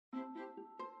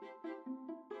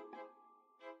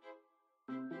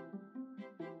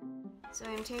So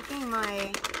I'm taking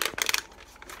my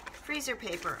freezer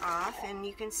paper off, and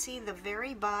you can see the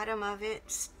very bottom of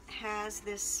it has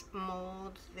this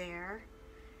mold there.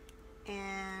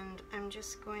 And I'm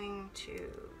just going to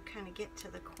kind of get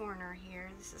to the corner here.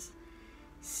 This is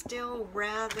still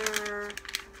rather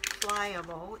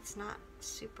pliable. It's not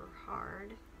super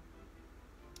hard.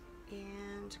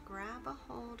 And grab a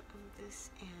hold of this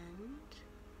end.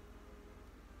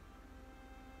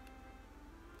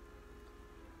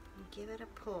 And give it a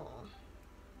pull.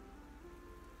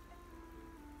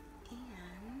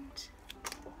 And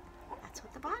that's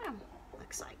what the bottom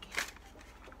looks like.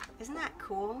 Isn't that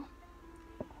cool?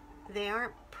 They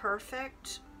aren't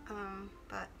perfect,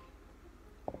 but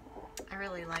I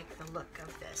really like the look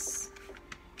of this.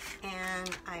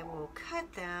 And I will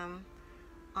cut them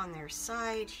on their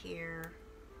side here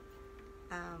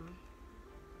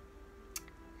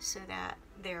so that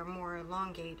they're more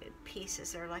elongated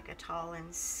pieces. They're like a tall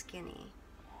and skinny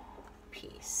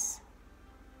piece.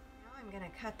 Now I'm going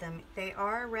to cut them. They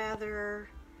are rather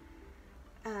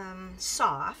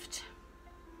soft,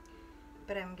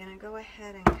 but I'm going to go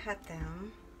ahead and cut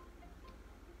them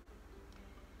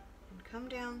and come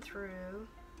down through,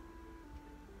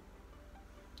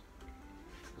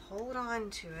 hold on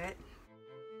to it.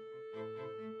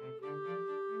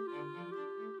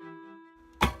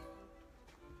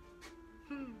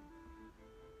 And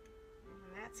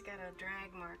that's got a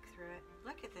drag mark through it.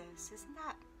 Look at this, isn't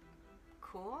that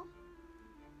cool?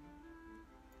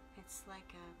 It's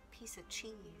like a piece of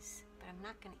cheese, but I'm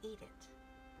not going to eat it.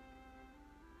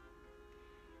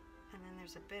 And then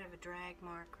there's a bit of a drag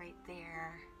mark right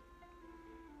there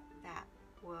that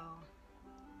will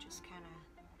just kind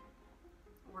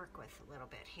of work with a little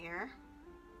bit here.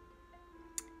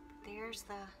 But there's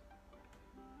the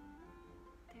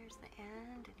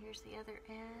end, and here's the other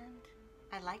end.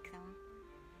 I like them.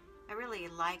 I really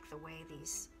like the way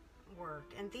these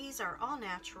work. And these are all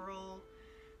natural.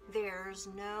 There's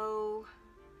no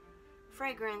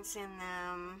fragrance in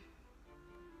them.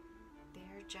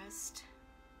 They're just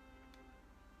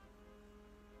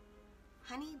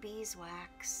honey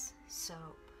beeswax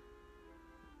soap.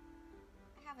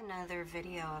 I have another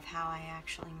video of how I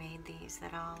actually made these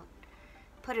that I'll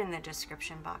put in the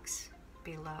description box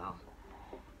below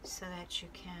so that you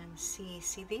can see.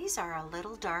 See, these are a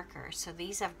little darker, so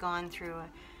these have gone through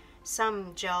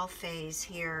some gel phase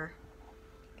here,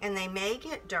 and they may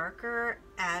get darker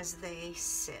as they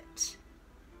sit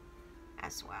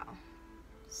as well.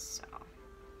 So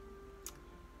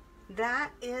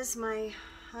that is my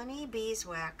honey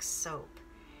beeswax soap,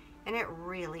 and it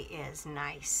really is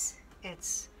nice.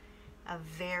 It's a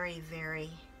very,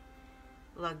 very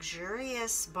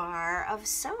luxurious bar of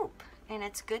soap, and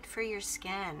it's good for your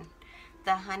skin.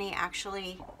 The honey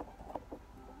actually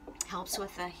helps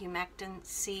with the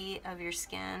humectancy of your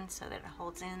skin so that it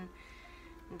holds in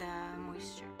the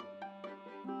moisture.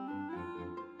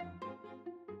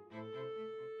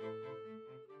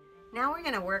 Now we're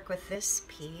going to work with this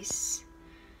piece.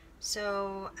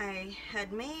 So I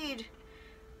had made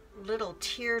little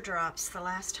teardrops the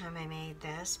last time I made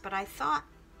this, but I thought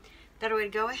that I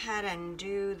would go ahead and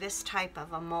do this type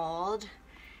of a mold,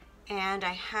 and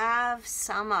I have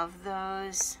some of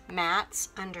those mats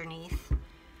underneath.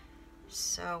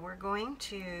 So we're going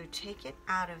to take it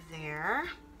out of there,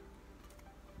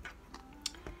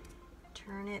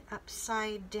 turn it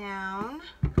upside down,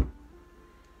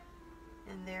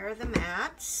 and there are the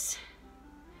mats.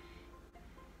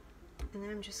 And then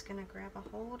I'm just going to grab a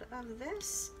hold of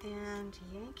this and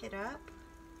yank it up.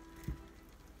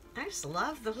 I just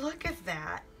love the look of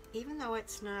that. Even though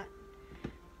it's not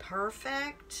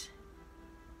perfect,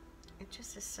 it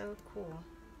just is so cool.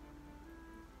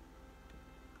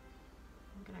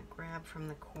 I'm going to grab from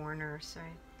the corner so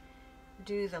I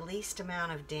do the least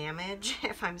amount of damage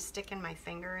if I'm sticking my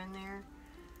finger in there.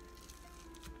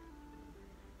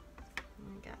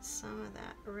 I got some of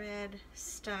that red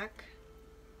stuck.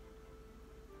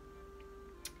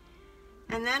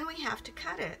 And then we have to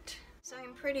cut it. So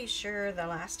I'm pretty sure the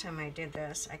last time I did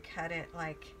this, I cut it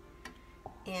like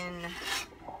in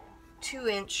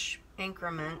 2-inch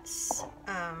increments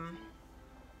on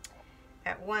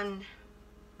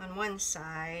one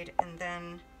side, and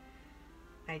then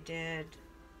I did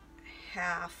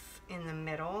half in the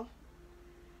middle.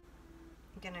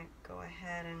 I'm gonna go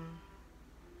ahead and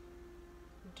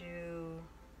do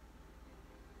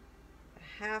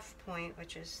a half point,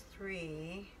 which is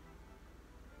 3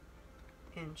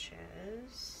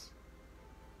 inches.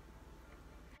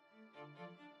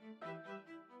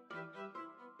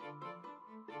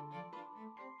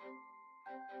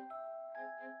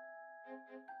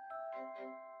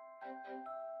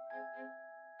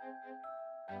 And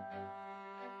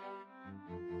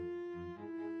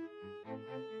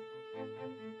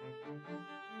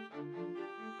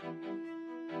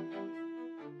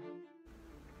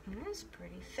it's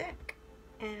pretty thick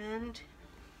and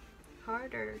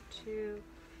harder to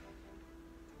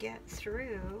get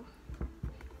through.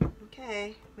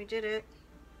 Okay, we did it.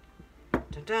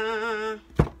 Ta-da!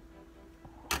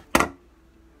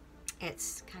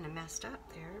 It's kind of messed up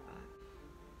there, but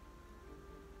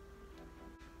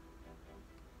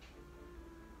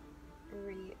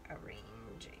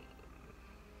rearranging.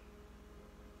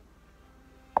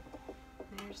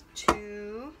 There's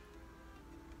two.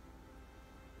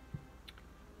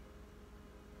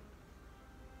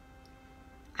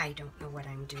 I don't know what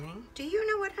I'm doing. Do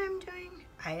you know what I'm doing?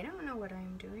 I don't know what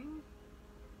I'm doing.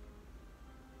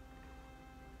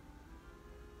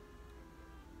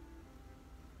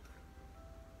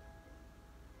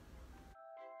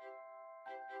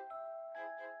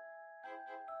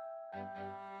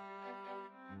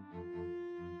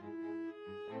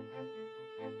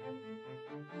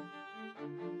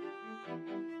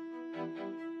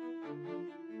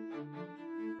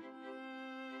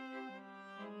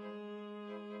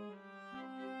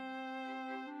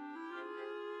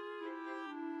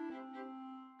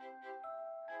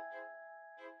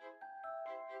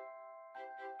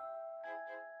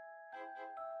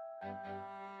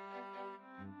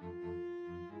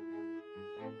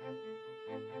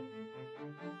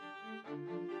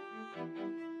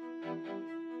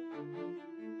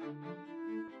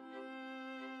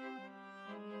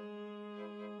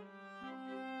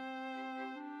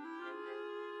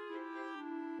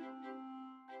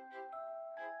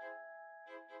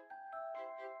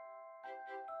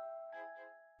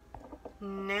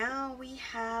 Now we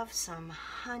have some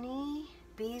honey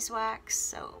beeswax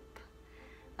soap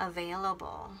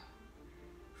available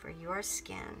for your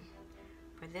skin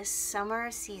for this summer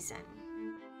season.